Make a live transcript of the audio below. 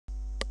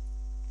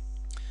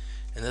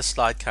In this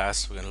slide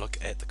cast, we're going to look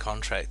at the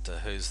contractor,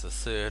 who's the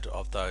third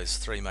of those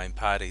three main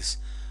parties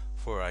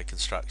for a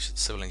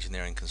civil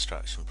engineering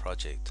construction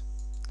project.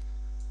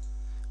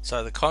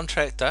 So the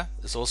contractor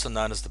is also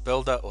known as the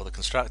builder or the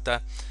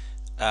constructor,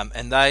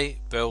 and they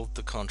build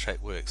the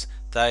contract works.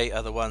 They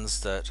are the ones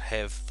that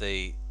have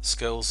the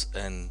skills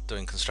in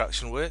doing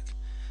construction work.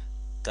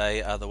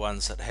 They are the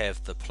ones that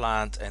have the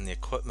plant and the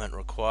equipment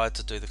required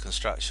to do the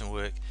construction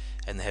work,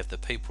 and they have the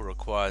people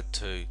required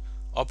to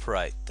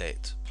operate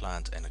that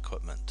plant and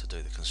equipment to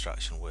do the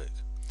construction work.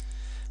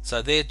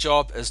 So their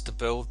job is to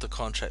build the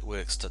contract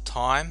works to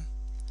time.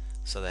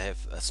 So they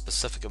have a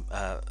specific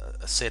a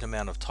set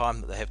amount of time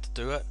that they have to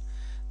do it.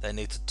 They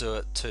need to do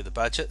it to the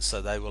budget,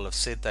 so they will have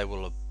said they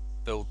will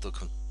build the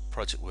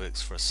project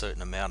works for a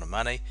certain amount of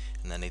money,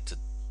 and they need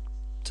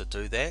to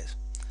do that.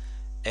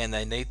 And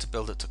they need to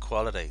build it to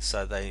quality,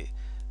 so they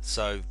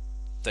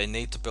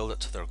need to build it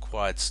to the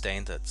required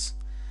standards.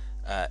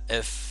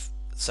 If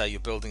say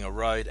you're building a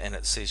road and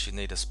it says you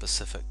need a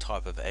specific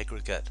type of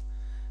aggregate,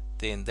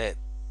 then that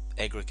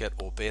aggregate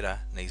or better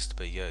needs to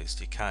be used.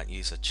 You can't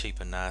use a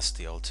cheap and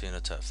nasty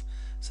alternative.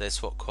 So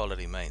that's what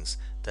quality means,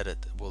 that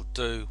it will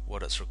do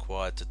what it's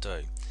required to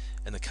do.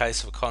 In the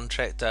case of a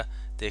contractor,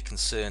 their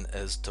concern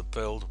is to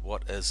build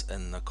what is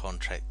in the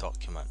contract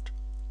document.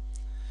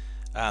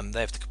 They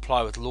have to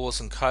comply with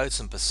laws and codes,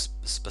 and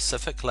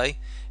specifically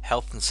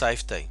health and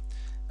safety.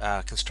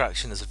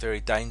 Construction is a very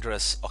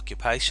dangerous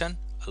occupation.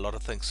 A lot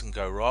of things can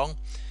go wrong,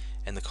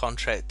 and the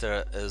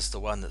contractor is the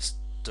one that's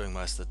doing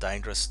most of the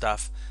dangerous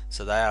stuff,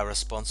 so they are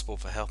responsible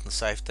for health and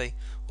safety,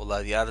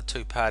 although the other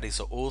two parties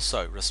are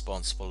also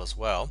responsible as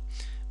well.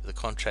 The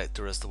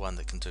contractor is the one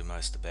that can do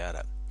most about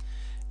it.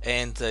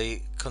 And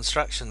the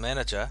construction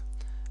manager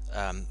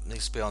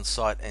needs to be on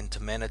site and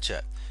to manage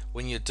it.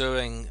 When you're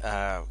doing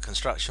a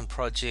construction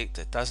project,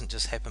 it doesn't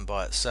just happen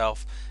by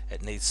itself.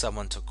 It needs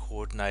someone to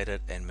coordinate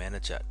it and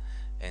manage it.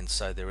 And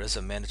so there is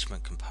a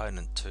management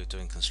component to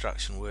doing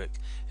construction work.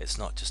 It's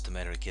not just a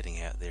matter of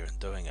getting out there and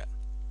doing it.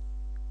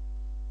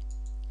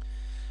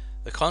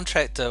 The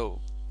contractor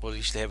will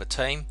usually have a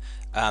team.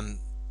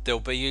 There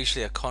will be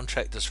usually a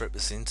contractor's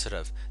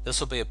representative.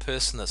 This will be a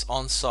person that's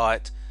on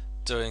site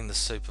doing the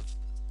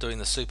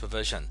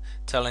supervision,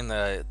 telling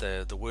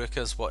the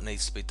workers what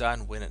needs to be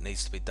done, when it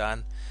needs to be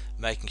done,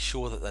 making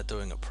sure that they're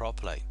doing it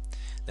properly.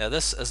 Now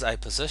this is a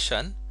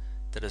position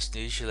that is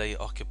usually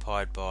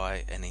occupied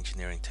by an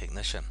engineering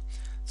technician.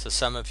 So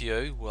some of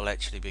you will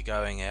actually be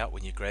going out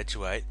when you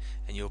graduate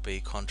and you'll be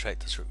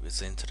contractors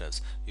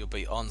representatives. You'll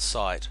be on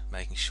site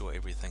making sure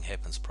everything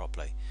happens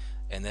properly,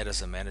 and that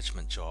is a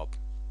management job.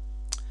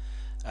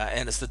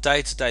 And it's the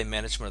day-to-day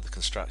management of the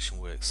construction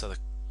work. So the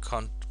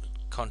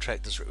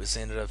contractor's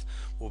representative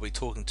will be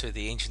talking to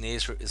the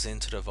engineer's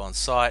representative on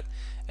site,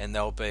 and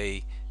they'll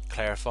be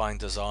clarifying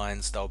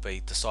designs, they'll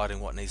be deciding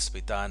what needs to be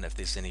done. If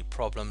there's any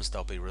problems,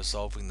 they'll be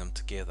resolving them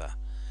together.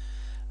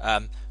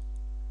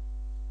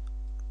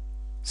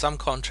 Some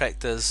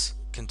contractors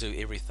can do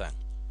everything.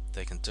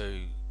 They can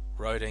do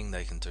roading,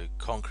 they can do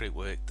concrete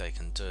work, they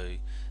can do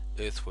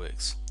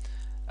earthworks.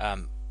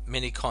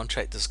 Many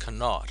contractors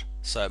cannot.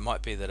 So it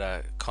might be that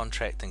a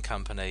contracting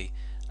company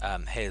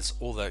has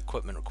all the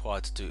equipment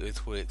required to do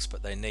earthworks,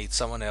 but they need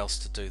someone else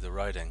to do the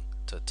roading,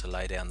 to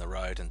lay down the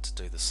road and to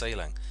do the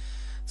sealing.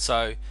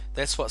 So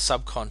that's what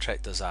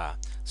subcontractors are.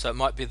 So it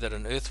might be that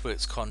an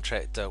earthworks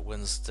contractor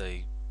wins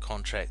the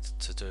contract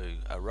to do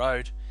a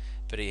road,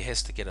 but he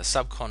has to get a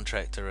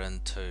subcontractor in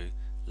to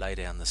lay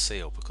down the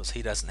seal because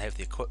he doesn't have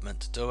the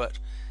equipment to do it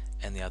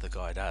and the other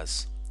guy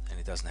does, and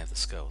he doesn't have the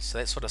skills. So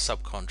that's what a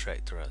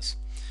subcontractor is.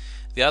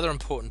 The other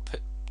important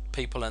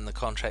people in the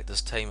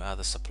contractor's team are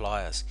the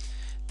suppliers.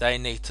 They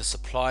need to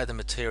supply the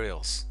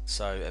materials.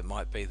 So it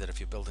might be that if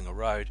you're building a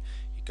road,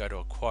 you go to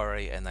a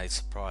quarry and they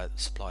supply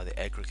the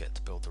aggregate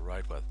to build the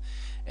road with.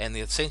 And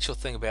the essential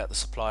thing about the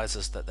suppliers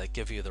is that they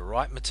give you the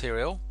right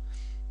material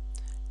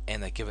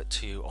and they give it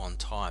to you on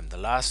time. The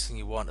last thing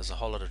you want is a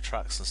whole lot of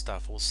trucks and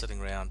stuff all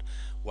sitting around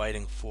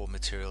waiting for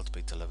material to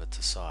be delivered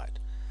to site.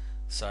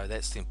 So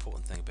that's the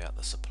important thing about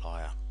the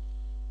supplier.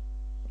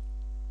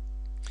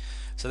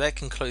 So that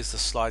concludes the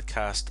slide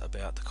cast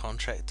about the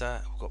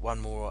contractor. We've got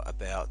one more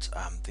about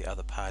the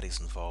other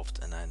parties involved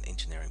in an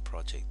engineering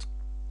project.